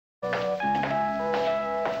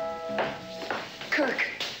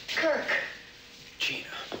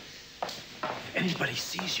nobody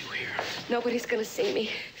sees you here. Nobody's gonna see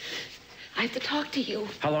me. I have to talk to you.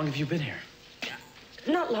 How long have you been here?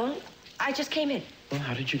 Not long. I just came in. Well,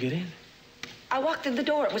 how did you get in? I walked through the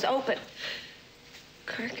door. It was open.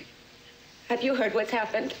 Kirk, have you heard what's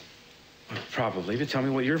happened? Well, probably, but tell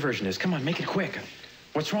me what your version is. Come on, make it quick.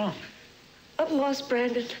 What's wrong? I've lost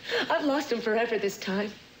Brandon. I've lost him forever this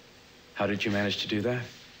time. How did you manage to do that?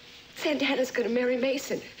 Santana's gonna marry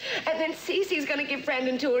Mason. And then Cece's gonna give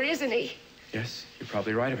Brandon to her, isn't he? Yes, you're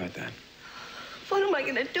probably right about that. What am I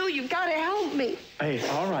gonna do? You gotta help me. Hey,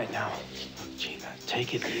 all right now. Look, Gina,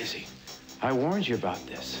 take it easy. I warned you about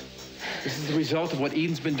this. This is the result of what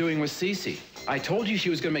Eden's been doing with Cece. I told you she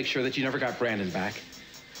was gonna make sure that you never got Brandon back.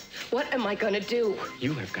 What am I gonna do?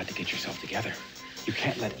 You have got to get yourself together. You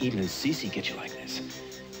can't let Eden and Cece get you like this.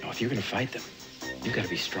 You know, if you're gonna fight them, you've got to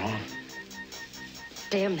be strong.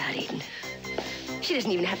 Damn that Eden. She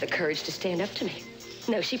doesn't even have the courage to stand up to me.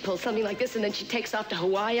 No, she pulls something like this and then she takes off to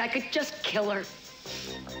Hawaii. I could just kill her.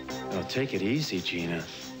 Now, take it easy, Gina.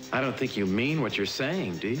 I don't think you mean what you're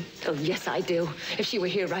saying, do you? Oh, yes, I do. If she were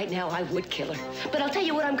here right now, I would kill her. But I'll tell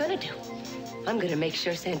you what I'm gonna do. I'm gonna make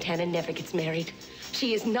sure Santana never gets married.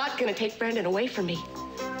 She is not gonna take Brandon away from me.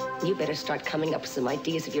 You better start coming up with some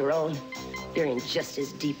ideas of your own. You're in just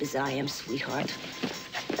as deep as I am, sweetheart.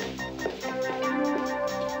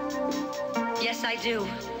 Yes, I do.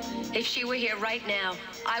 If she were here right now,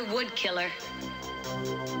 I would kill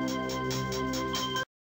her.